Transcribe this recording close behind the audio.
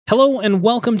Hello and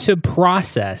welcome to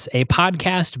Process, a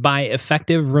podcast by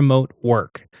Effective Remote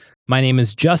Work. My name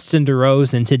is Justin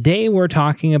DeRose, and today we're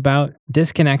talking about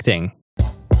disconnecting.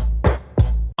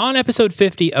 On episode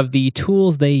 50 of the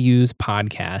Tools They Use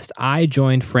podcast, I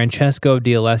joined Francesco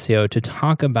D'Alessio to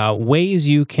talk about ways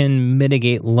you can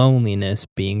mitigate loneliness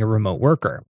being a remote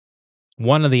worker.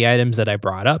 One of the items that I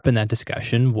brought up in that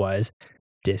discussion was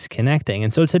disconnecting.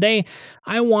 And so today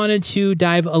I wanted to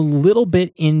dive a little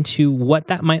bit into what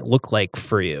that might look like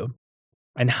for you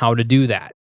and how to do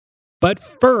that. But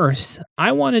first,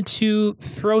 I wanted to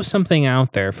throw something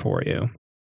out there for you.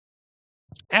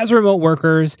 As remote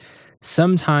workers,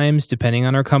 sometimes, depending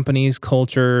on our company's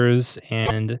cultures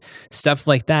and stuff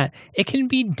like that, it can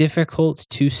be difficult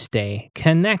to stay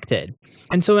connected.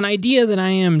 And so an idea that I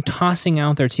am tossing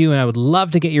out there to you, and I would love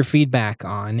to get your feedback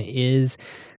on, is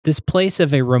this place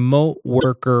of a remote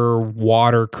worker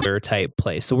water cooler type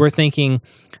place. So we're thinking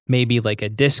maybe like a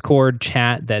Discord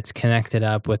chat that's connected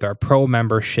up with our pro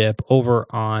membership over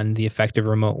on the Effective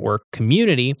Remote Work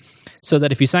community, so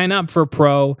that if you sign up for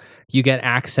pro, you get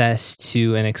access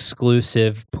to an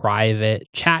exclusive private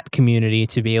chat community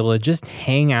to be able to just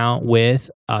hang out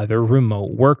with other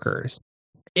remote workers.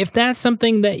 If that's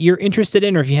something that you're interested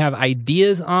in, or if you have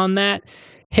ideas on that,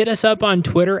 hit us up on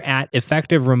Twitter at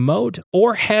Effective Remote,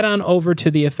 or head on over to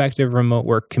the Effective Remote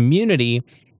Work community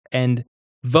and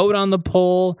vote on the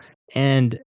poll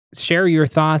and share your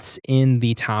thoughts in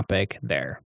the topic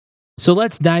there. So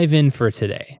let's dive in for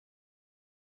today.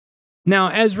 Now,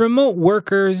 as remote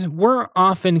workers, we're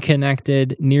often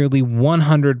connected nearly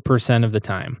 100% of the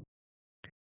time.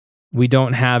 We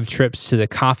don't have trips to the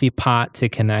coffee pot to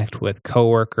connect with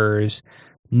coworkers,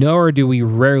 nor do we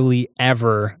rarely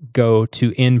ever go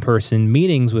to in-person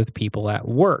meetings with people at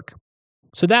work.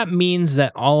 So that means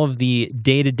that all of the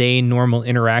day-to-day normal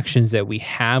interactions that we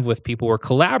have with people we're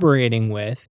collaborating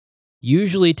with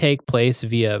usually take place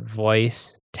via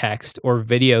voice, text, or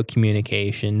video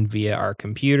communication via our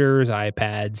computers,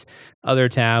 iPads, other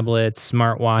tablets,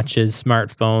 smartwatches,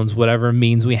 smartphones, whatever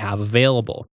means we have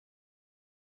available.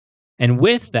 And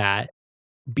with that,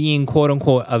 being quote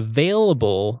unquote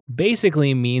available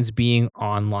basically means being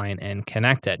online and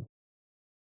connected.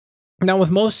 Now, with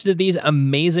most of these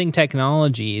amazing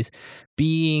technologies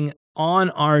being on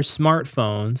our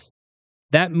smartphones,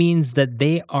 that means that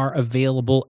they are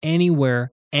available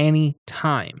anywhere,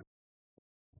 anytime.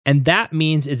 And that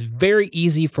means it's very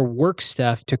easy for work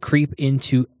stuff to creep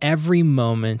into every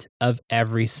moment of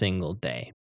every single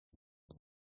day.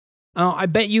 I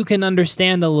bet you can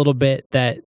understand a little bit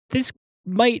that this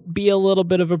might be a little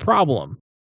bit of a problem.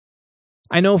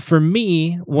 I know for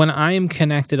me, when I am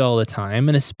connected all the time,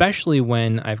 and especially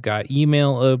when I've got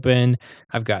email open,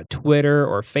 I've got Twitter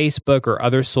or Facebook or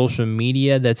other social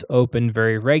media that's open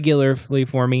very regularly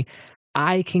for me,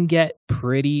 I can get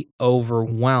pretty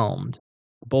overwhelmed,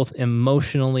 both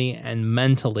emotionally and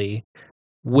mentally,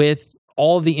 with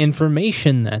all the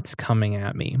information that's coming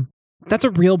at me. That's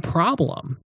a real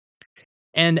problem.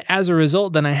 And as a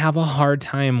result, then I have a hard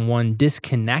time,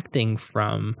 disconnecting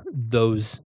from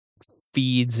those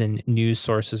feeds and news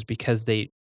sources because they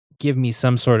give me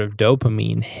some sort of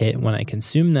dopamine hit when I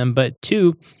consume them. But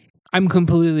two, I'm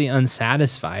completely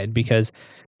unsatisfied because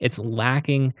it's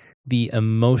lacking the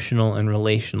emotional and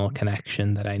relational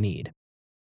connection that I need.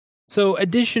 So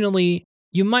additionally,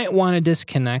 you might want to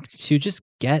disconnect to just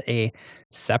get a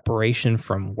separation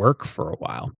from work for a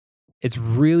while. It's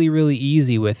really, really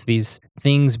easy with these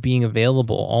things being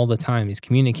available all the time, these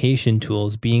communication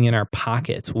tools being in our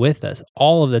pockets with us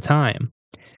all of the time,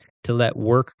 to let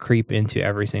work creep into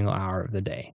every single hour of the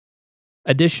day.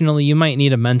 Additionally, you might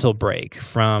need a mental break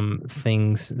from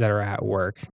things that are at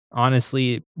work.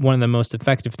 Honestly, one of the most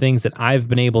effective things that I've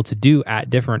been able to do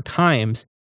at different times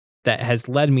that has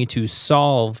led me to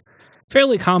solve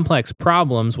fairly complex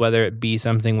problems, whether it be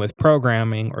something with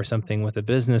programming or something with a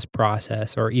business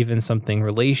process or even something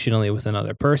relationally with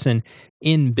another person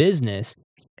in business,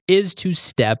 is to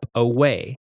step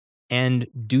away and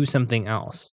do something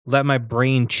else. Let my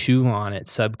brain chew on it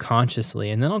subconsciously,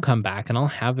 and then I'll come back and I'll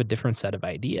have a different set of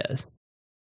ideas.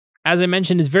 As I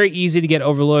mentioned, it's very easy to get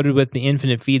overloaded with the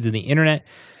infinite feeds of the internet.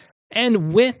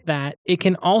 And with that, it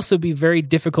can also be very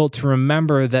difficult to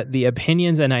remember that the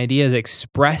opinions and ideas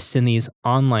expressed in these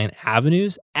online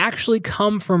avenues actually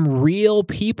come from real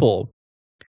people.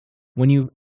 When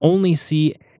you only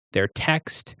see their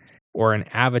text or an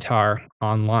avatar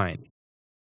online,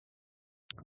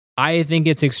 I think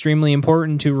it's extremely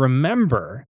important to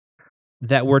remember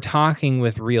that we're talking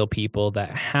with real people that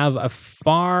have a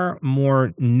far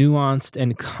more nuanced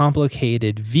and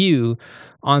complicated view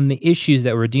on the issues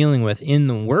that we're dealing with in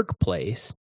the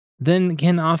workplace then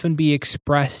can often be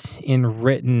expressed in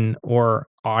written or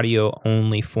audio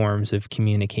only forms of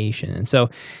communication. And so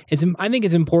I think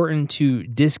it's important to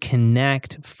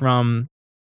disconnect from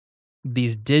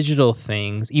these digital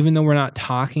things, even though we're not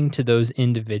talking to those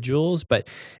individuals, but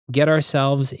get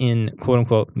ourselves in quote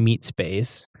unquote meet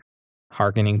space,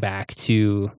 harkening back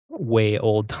to way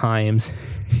old times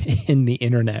in the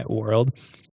internet world.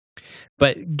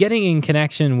 But getting in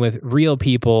connection with real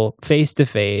people face to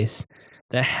face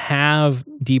that have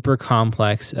deeper,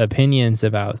 complex opinions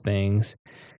about things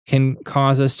can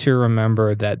cause us to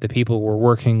remember that the people we're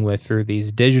working with through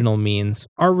these digital means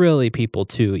are really people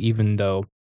too, even though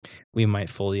we might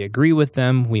fully agree with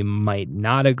them. We might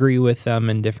not agree with them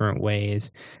in different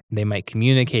ways. They might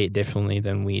communicate differently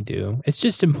than we do. It's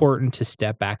just important to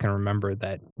step back and remember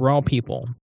that we're all people.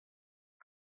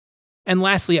 And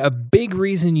lastly, a big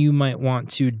reason you might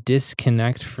want to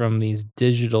disconnect from these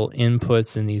digital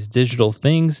inputs and these digital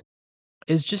things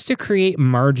is just to create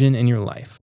margin in your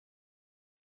life.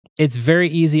 It's very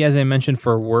easy, as I mentioned,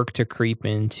 for work to creep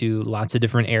into lots of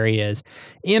different areas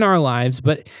in our lives,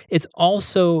 but it's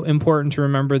also important to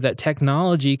remember that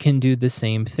technology can do the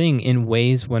same thing in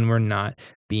ways when we're not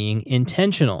being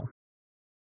intentional.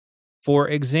 For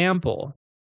example,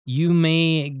 you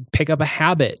may pick up a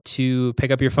habit to pick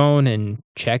up your phone and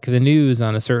check the news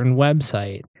on a certain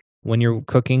website when you're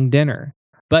cooking dinner,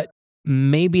 but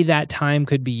maybe that time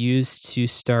could be used to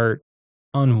start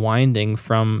unwinding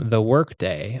from the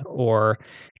workday or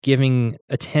giving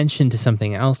attention to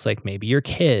something else, like maybe your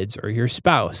kids or your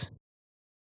spouse.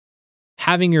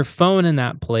 Having your phone in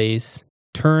that place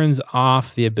turns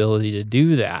off the ability to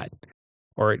do that,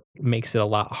 or it makes it a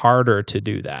lot harder to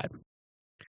do that.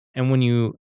 And when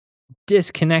you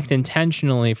disconnect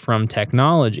intentionally from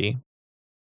technology,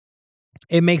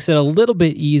 it makes it a little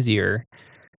bit easier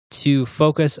to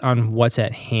focus on what's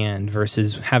at hand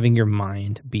versus having your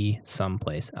mind be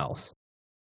someplace else.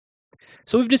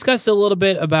 So we've discussed a little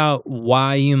bit about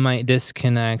why you might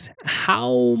disconnect.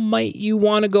 How might you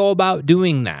want to go about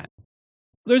doing that?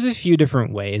 There's a few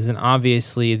different ways, and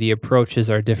obviously the approaches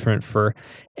are different for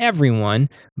everyone,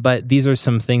 but these are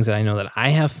some things that I know that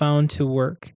I have found to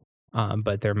work,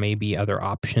 but there may be other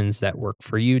options that work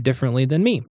for you differently than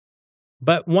me.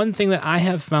 But one thing that I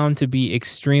have found to be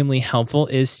extremely helpful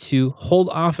is to hold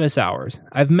office hours.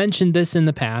 I've mentioned this in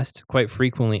the past, quite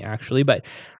frequently actually, but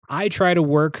I try to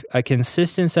work a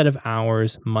consistent set of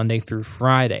hours Monday through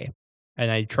Friday.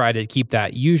 And I try to keep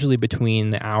that usually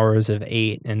between the hours of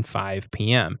 8 and 5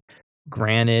 p.m.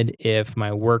 Granted, if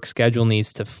my work schedule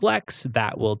needs to flex,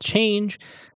 that will change.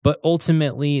 But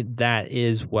ultimately, that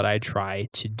is what I try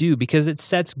to do because it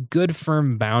sets good,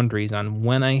 firm boundaries on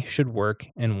when I should work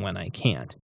and when I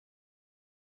can't.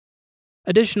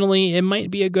 Additionally, it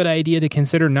might be a good idea to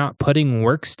consider not putting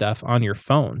work stuff on your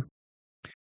phone.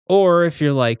 Or if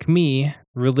you're like me,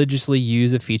 religiously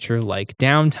use a feature like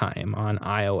downtime on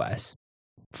iOS.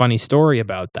 Funny story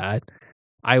about that.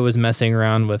 I was messing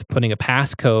around with putting a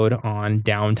passcode on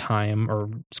downtime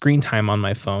or screen time on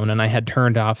my phone, and I had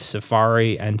turned off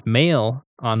Safari and Mail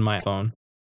on my phone.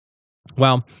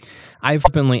 Well, I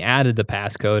flippantly added the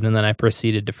passcode, and then I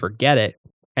proceeded to forget it,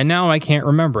 and now I can't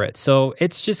remember it. So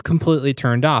it's just completely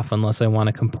turned off unless I want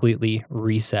to completely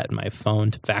reset my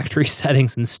phone to factory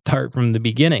settings and start from the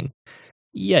beginning.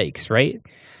 Yikes, right?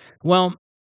 Well,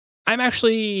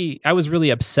 I was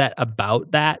really upset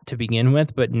about that to begin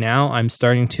with, but now I'm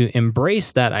starting to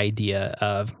embrace that idea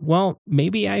of, well,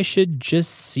 maybe I should just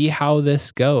see how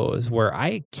this goes, where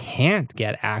I can't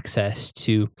get access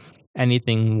to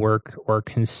anything work or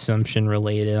consumption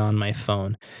related on my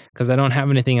phone because I don't have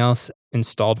anything else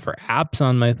installed for apps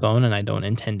on my phone and I don't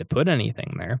intend to put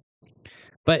anything there.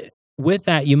 But with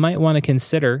that, you might want to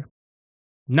consider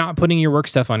not putting your work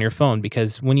stuff on your phone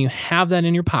because when you have that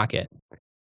in your pocket,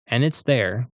 and it's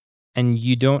there, and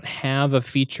you don't have a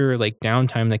feature like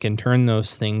downtime that can turn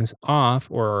those things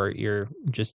off, or you're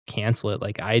just cancel it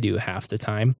like I do half the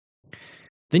time,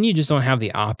 then you just don't have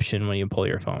the option when you pull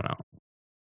your phone out.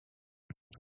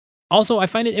 Also, I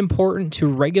find it important to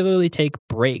regularly take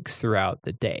breaks throughout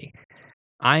the day.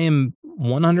 I am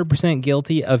 100%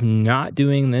 guilty of not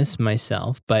doing this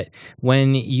myself, but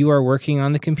when you are working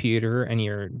on the computer and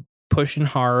you're pushing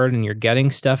hard and you're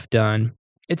getting stuff done,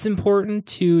 it's important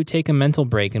to take a mental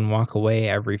break and walk away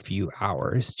every few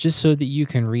hours just so that you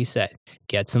can reset.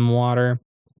 Get some water,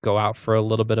 go out for a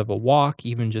little bit of a walk,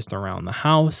 even just around the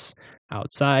house,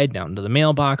 outside, down to the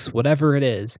mailbox, whatever it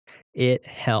is, it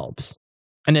helps.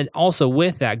 And then also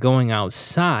with that, going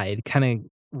outside kind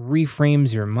of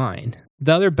reframes your mind.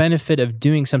 The other benefit of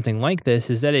doing something like this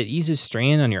is that it eases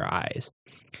strain on your eyes.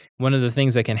 One of the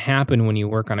things that can happen when you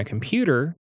work on a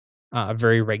computer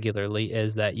very regularly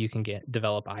is that you can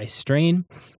develop eye strain.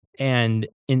 And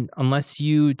unless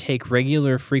you take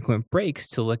regular frequent breaks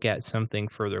to look at something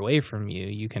further away from you,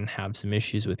 you can have some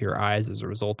issues with your eyes as a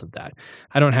result of that.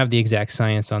 I don't have the exact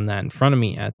science on that in front of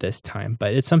me at this time,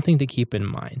 but it's something to keep in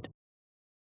mind.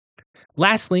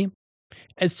 Lastly,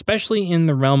 especially in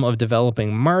the realm of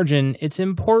developing margin, it's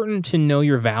important to know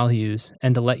your values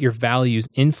and to let your values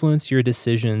influence your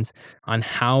decisions on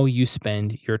how you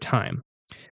spend your time.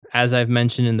 As I've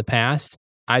mentioned in the past,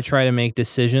 I try to make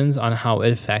decisions on how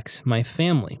it affects my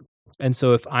family. And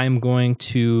so if I'm going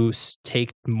to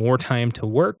take more time to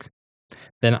work,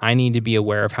 then I need to be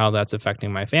aware of how that's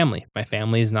affecting my family. My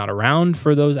family is not around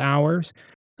for those hours,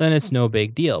 then it's no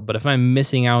big deal. But if I'm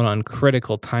missing out on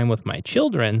critical time with my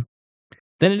children,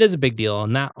 then it is a big deal,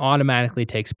 and that automatically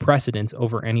takes precedence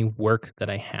over any work that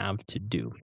I have to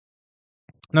do.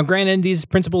 Now, granted, these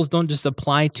principles don't just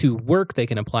apply to work, they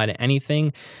can apply to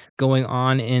anything going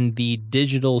on in the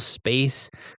digital space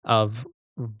of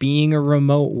being a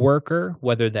remote worker,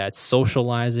 whether that's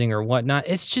socializing or whatnot.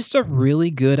 It's just a really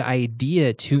good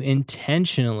idea to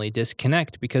intentionally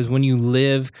disconnect, because when you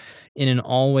live in an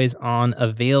always on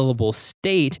available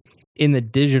state in the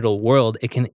digital world,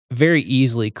 it can very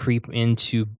easily creep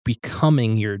into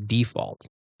becoming your default.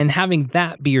 And having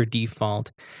that be your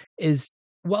default is,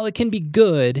 while it can be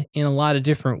good in a lot of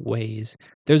different ways,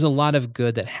 there's a lot of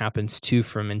good that happens too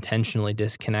from intentionally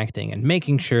disconnecting and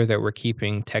making sure that we're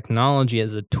keeping technology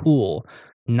as a tool,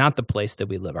 not the place that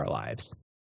we live our lives.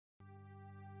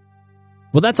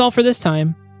 Well, that's all for this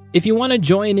time. If you want to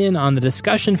join in on the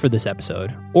discussion for this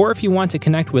episode, or if you want to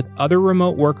connect with other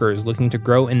remote workers looking to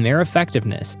grow in their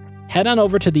effectiveness, head on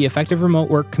over to the Effective Remote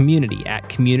Work community at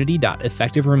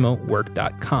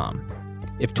community.effectiveremotework.com.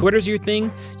 If Twitter's your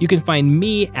thing, you can find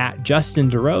me at Justin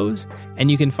DeRose, and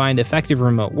you can find Effective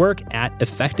Remote Work at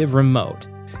Effective Remote.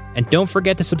 And don't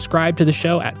forget to subscribe to the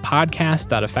show at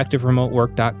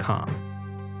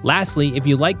podcast.effectiveremotework.com. Lastly, if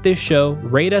you like this show,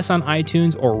 rate us on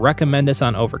iTunes or recommend us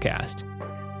on Overcast.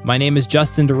 My name is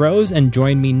Justin DeRose, and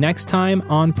join me next time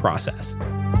on Process.